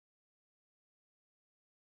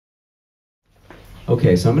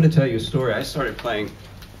Okay, so I'm going to tell you a story. I started playing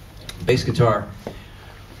bass guitar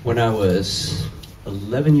when I was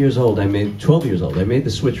 11 years old. 12 years old. I made the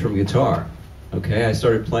switch from guitar. Okay, I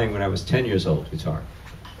started playing when I was 10 years old, guitar.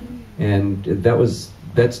 And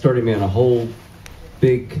that started me on a whole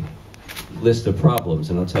big list of problems,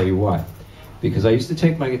 and I'll tell you why. Because I used to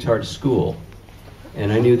take my guitar to school,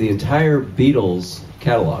 and I knew the entire Beatles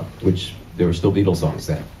catalog, which there were still Beatles songs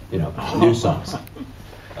then, you know, new songs.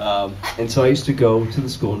 And so I used to go to the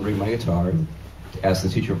school and bring my guitar and ask the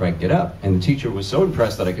teacher if I could get up. And the teacher was so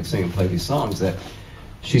impressed that I could sing and play these songs that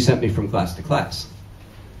she sent me from class to class.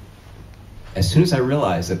 As soon as I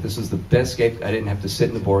realized that this was the best escape, I didn't have to sit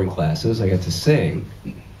in the boring classes, I got to sing,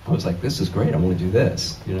 I was like, this is great, I want to do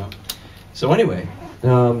this, you know? So anyway,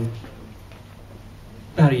 about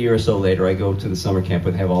a year or so later, I go to the summer camp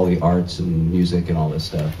where they have all the arts and music and all this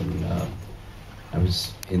stuff, and I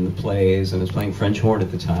was in the plays, and I was playing French horn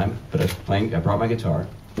at the time, but I brought my guitar,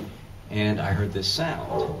 and I heard this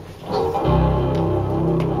sound.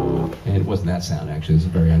 And it wasn't that sound, actually. It was a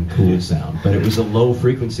very uncool sound. But it was a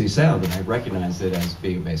low-frequency sound, and I recognized it as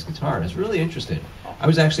being a bass guitar. And I was really interested. I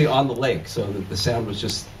was actually on the lake, so the sound was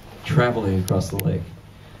just traveling across the lake.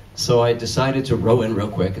 So I decided to row in real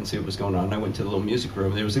quick and see what was going on. I went to the little music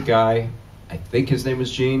room. There was a guy, I think his name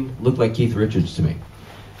was Gene, looked like Keith Richards to me.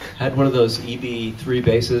 Had one of those EB3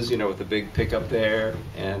 basses, you know, with the big pickup there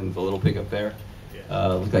and the little pickup there.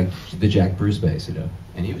 Looked like the Jack Bruce bass, you know.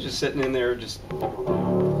 And he was just sitting in there, just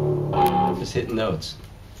hitting notes.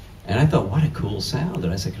 And I thought, what a cool sound.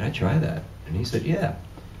 And I said, can I try that? And he said, yeah.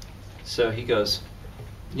 So he goes,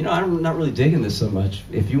 you know, I'm not really digging this so much.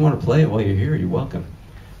 If you want to play it while you're here, you're welcome.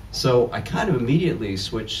 So I kind of immediately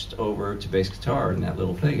switched over to bass guitar in that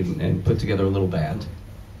little thing and put together a little band.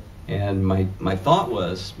 And my thought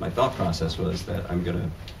process was that I'm going to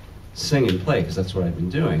sing and play, because that's what I've been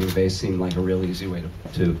doing. And bass seemed like a real easy way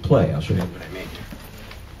to play. I'll show you what I mean.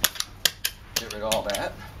 Get rid of all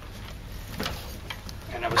that.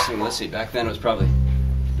 And I was singing, let's see, back then it was probably,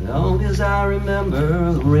 long as I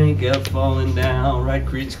remember, the rain kept falling down, right?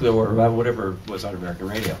 Creed's Clearwater, whatever was on American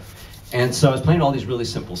radio. And so I was playing all these really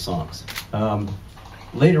simple songs.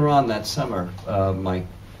 Later on that summer, my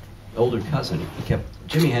older cousin, he kept,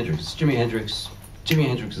 Jimi Hendrix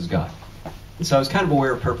is God. And so I was kind of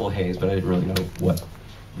aware of Purple Haze, but I didn't really know what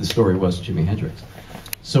the story was of Jimi Hendrix.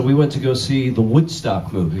 So we went to go see the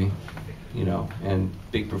Woodstock movie, you know, and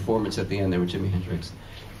big performance at the end there with Jimi Hendrix.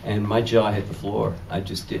 And my jaw hit the floor. I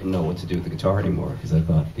just didn't know what to do with the guitar anymore, because I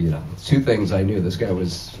thought, you know, two things I knew. This guy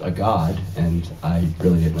was a god, and I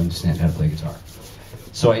really didn't understand how to play guitar.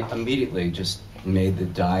 So I immediately just made the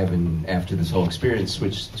dive, and after this whole experience,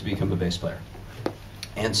 switched to become a bass player.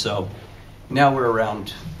 And so now we're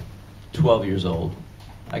around 12 years old.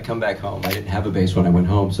 I come back home. I didn't have a bass when I went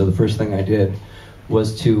home, so the first thing I did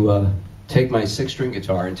was to take my 6-string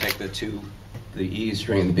guitar and take the E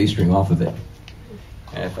string and the B string off of it.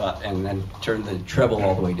 And I thought, and then turn the treble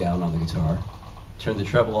all the way down on the guitar. Turn the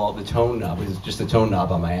treble, the tone knob, it was just a tone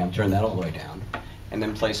knob on my amp, turn that all the way down. And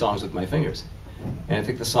then play songs with my fingers. And I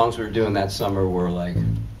think the songs we were doing that summer were like,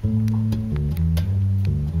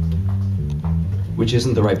 which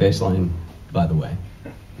isn't the right bass line, by the way.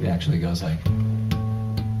 It actually goes like,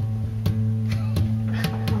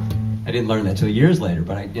 I didn't learn that till years later,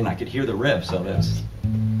 but I could hear the riff, so that's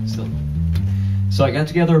still. So I got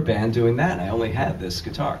together a band doing that, and I only had this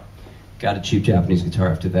guitar. Got a cheap Japanese guitar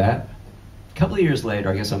after that. A couple of years later,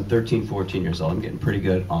 I guess I'm 13, 14 years old, I'm getting pretty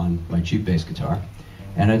good on my cheap bass guitar.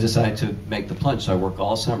 And I decided to make the plunge, so I worked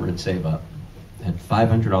all summer and save up. I had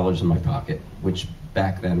 $500 in my pocket, which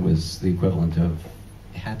back then was the equivalent of,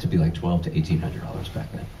 it had to be like $1,200 to $1,800 back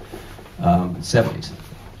then, 70s.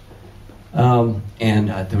 And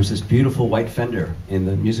there was this beautiful white Fender in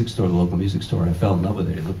the music store, the local music store, and I fell in love with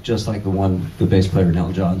it. It looked just like the one the bass player in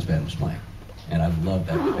Elton John's band was playing. And I loved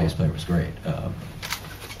that, the bass player was great.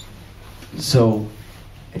 So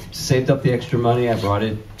I saved up the extra money, I brought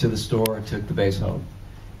it to the store, I took the bass home,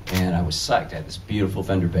 and I was psyched. I had this beautiful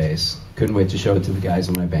Fender bass. Couldn't wait to show it to the guys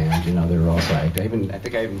in my band, you know, they were all psyched. I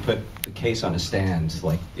think I even put the case on a stand,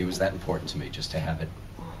 like it was that important to me just to have it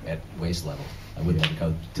at waist level. I wouldn't let it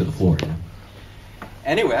go to the floor, you know.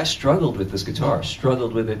 Anyway, I struggled with this guitar,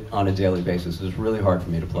 struggled with it on a daily basis. It was really hard for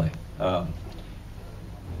me to play.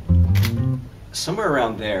 Somewhere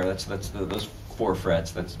around there, those 4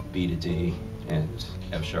 frets, that's B to D and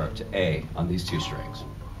F sharp to A on these 2 strings.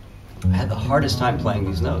 I had the hardest time playing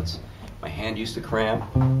these notes. My hand used to cramp,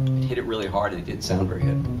 I'd hit it really hard, and it didn't sound very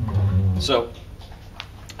good. So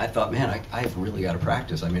I thought, man, I've really got to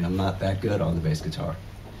practice. I mean, I'm not that good on the bass guitar.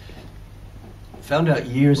 found out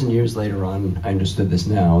years and years later on, I understood this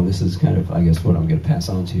now, and this is kind of, I guess, what I'm going to pass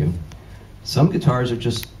on to you. Some guitars are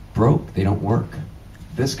just broke. They don't work.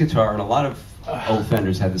 This guitar, and a lot of old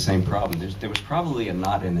Fenders had the same problem. There was probably a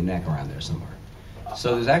knot in the neck around there somewhere.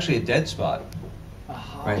 So there's actually a dead spot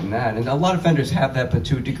right in that. And a lot of Fenders have that, but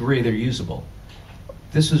to a degree they're usable.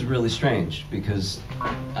 This was really strange because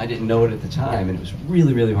I didn't know it at the time, and it was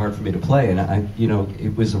really, really hard for me to play. And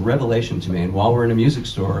it was a revelation to me. And while we're in a music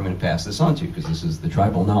store, I'm going to pass this on to you because this is the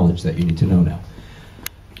tribal knowledge that you need to know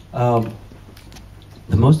now.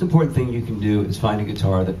 The most important thing you can do is find a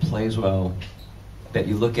guitar that plays well, that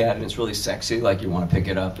you look at and it's really sexy, like you want to pick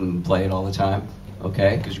it up and play it all the time,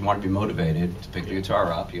 okay? Because you want to be motivated to pick the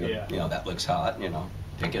guitar up. You know, that looks hot,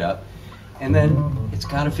 pick it up. And then it's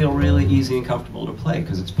got to feel really easy and comfortable to play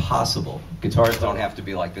because it's possible. Guitars don't have to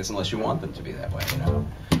be like this unless you want them to be that way,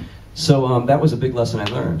 So that was a big lesson I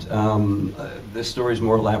learned. This story's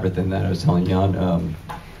more elaborate than that. I was telling Jan,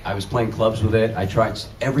 I was playing clubs with it. I tried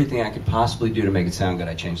everything I could possibly do to make it sound good.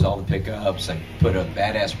 I changed all the pickups. I put a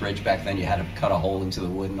badass bridge. Back then you had to cut a hole into the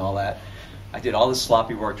wood and all that. I did all this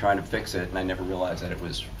sloppy work trying to fix it, and I never realized that it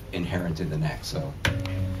was inherent in the neck. So,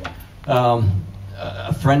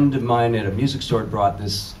 a friend of mine at a music store brought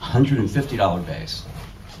this $150 bass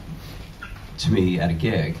to me at a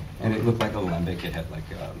gig, and it looked like a Lembic. It had like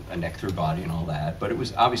a neck-through body and all that, but it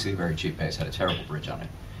was obviously a very cheap bass. Had a terrible bridge on it.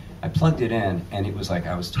 I plugged it in, and it was like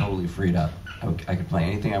I was totally freed up. I could play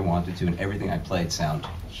anything I wanted to, and everything I played sounded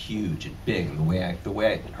huge and big. And the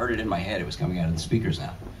way I heard it in my head, it was coming out of the speakers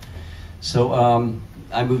now. So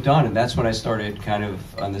I moved on, and that's when I started kind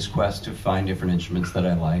of on this quest to find different instruments that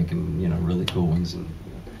I like, and really cool ones. And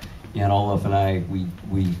Jan Olaf and I, we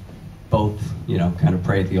both kind of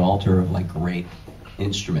pray at the altar of like great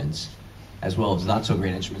instruments, as well as not so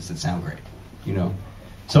great instruments that sound great,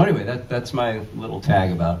 So anyway, that's my little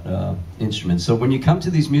tag about instruments. So when you come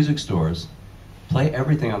to these music stores, play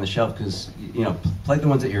everything on the shelf because, play the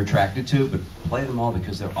ones that you're attracted to, but play them all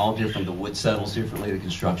because they're all different. The wood settles differently, the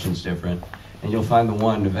construction's different, and you'll find the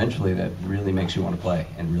one eventually that really makes you want to play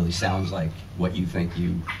and really sounds like what you think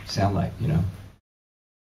you sound like,